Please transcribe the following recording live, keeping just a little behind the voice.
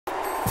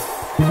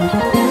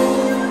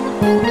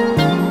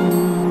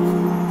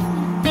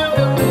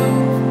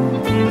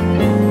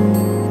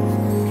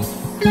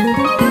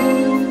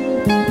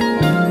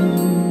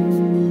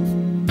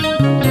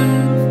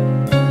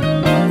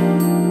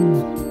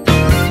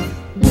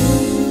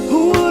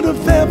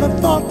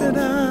Thought that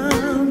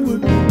I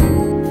would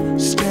be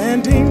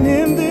standing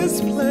in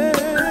this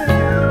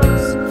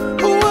place?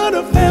 Who would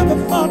have ever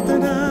thought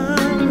that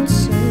I would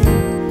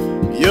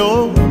sing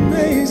your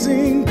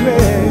amazing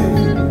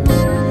grace?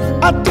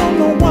 I don't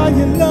know why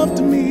you loved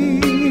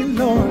me,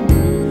 Lord,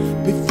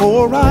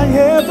 before I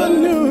ever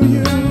knew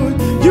you.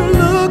 You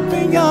looked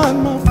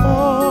beyond my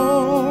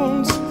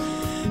faults,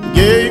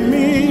 gave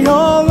me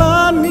all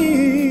I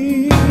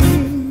need.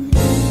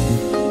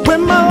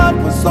 When my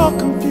life was all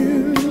confused,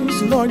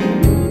 Lord, you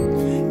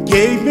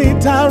gave me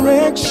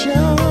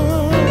direction.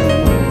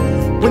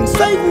 When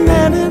Satan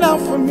had it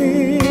out for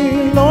me,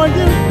 Lord,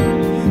 you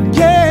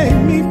gave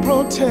me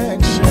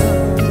protection.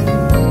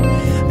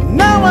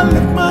 Now I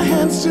lift my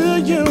hands to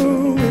you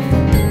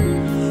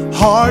with a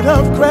heart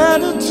of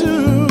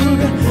gratitude.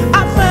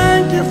 I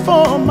thank you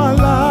for my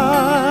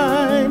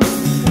life,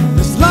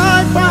 this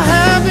life I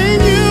have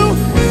in you.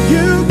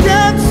 You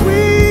get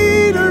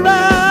sweeter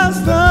as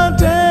the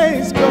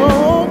days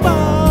go by.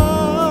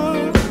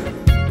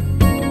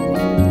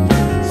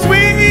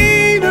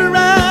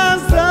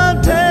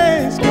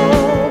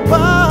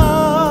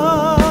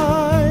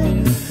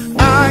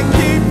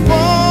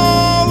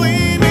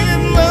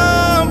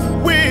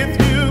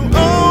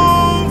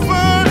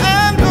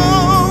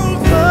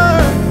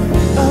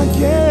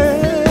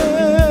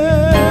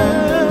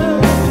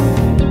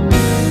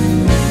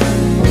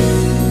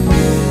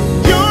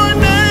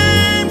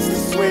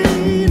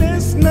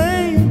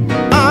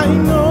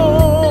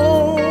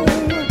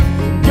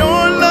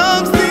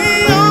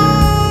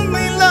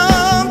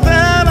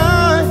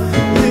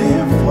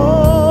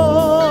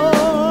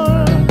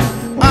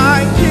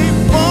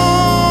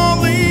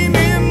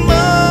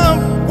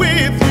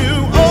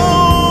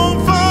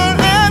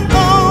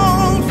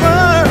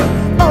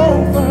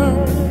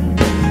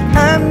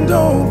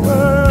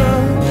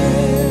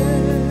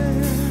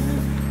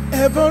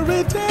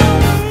 Every day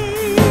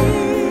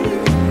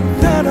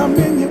that I'm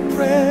in your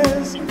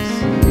presence,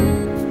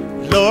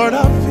 Lord,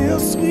 I feel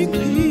sweet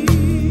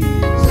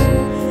peace.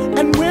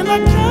 And when I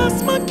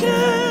cast my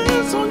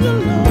cares on you,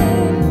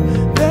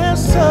 Lord, there's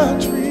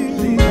such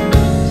relief.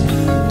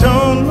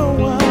 Don't know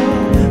why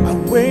I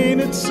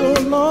waited so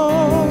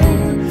long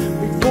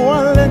before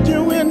I let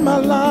you in my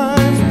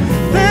life.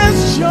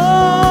 There's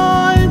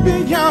joy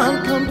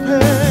beyond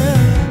compare.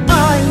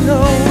 I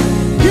know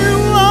you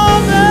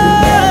are there.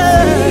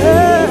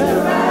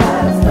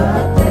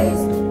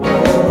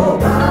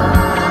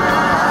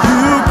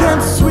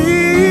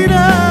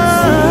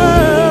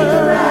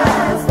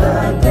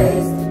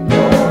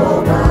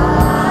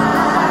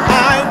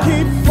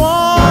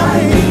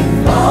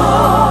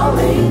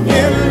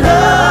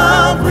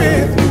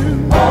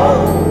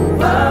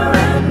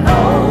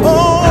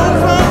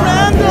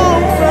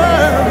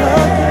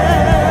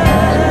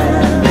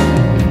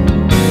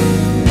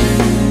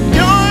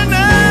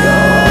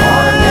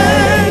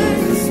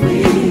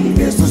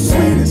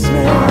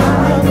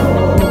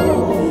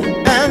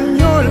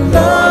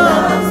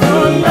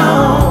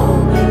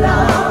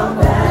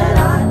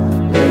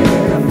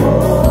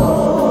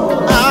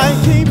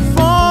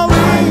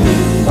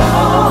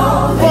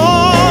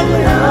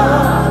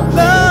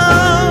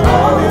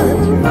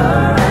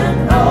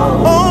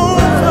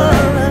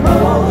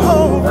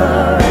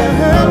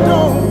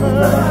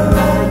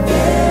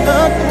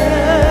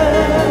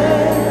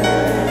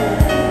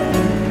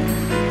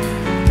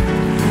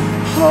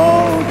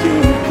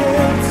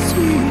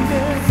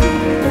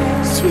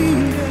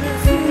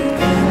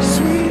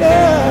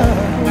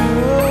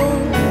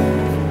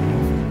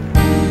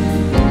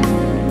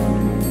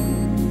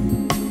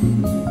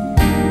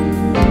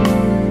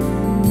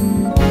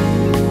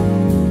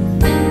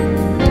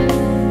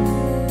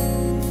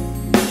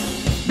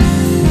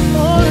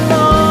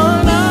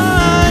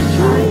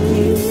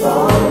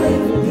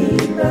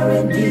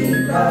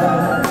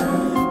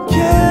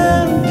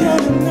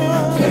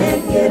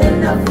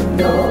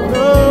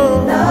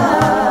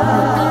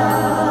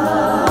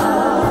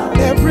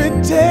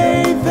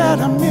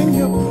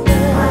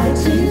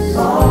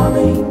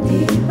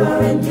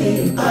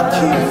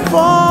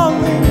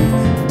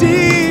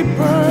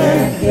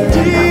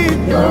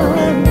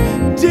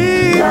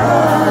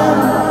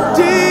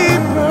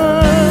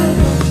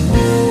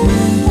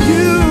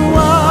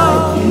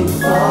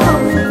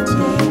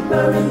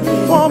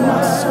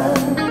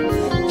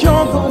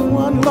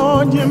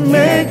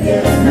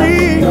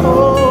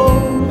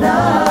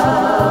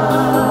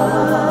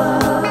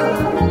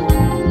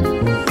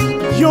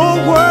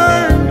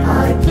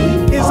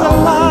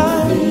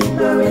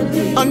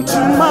 Unto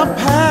my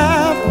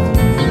path,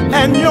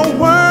 and your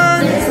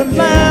word is a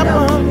lamp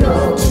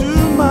unto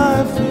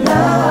my feet.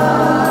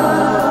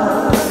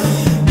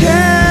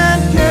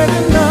 Can't get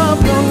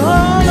enough, no,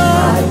 no.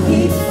 I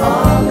keep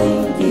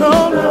falling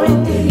deeper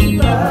and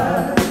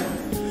deeper,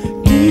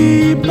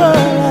 deeper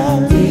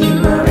and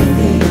deeper and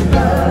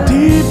deeper.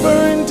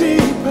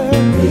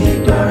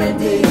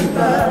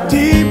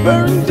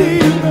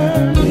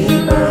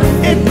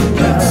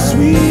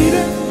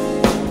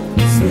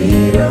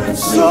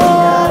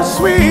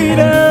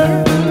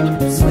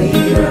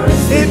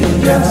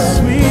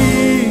 yes,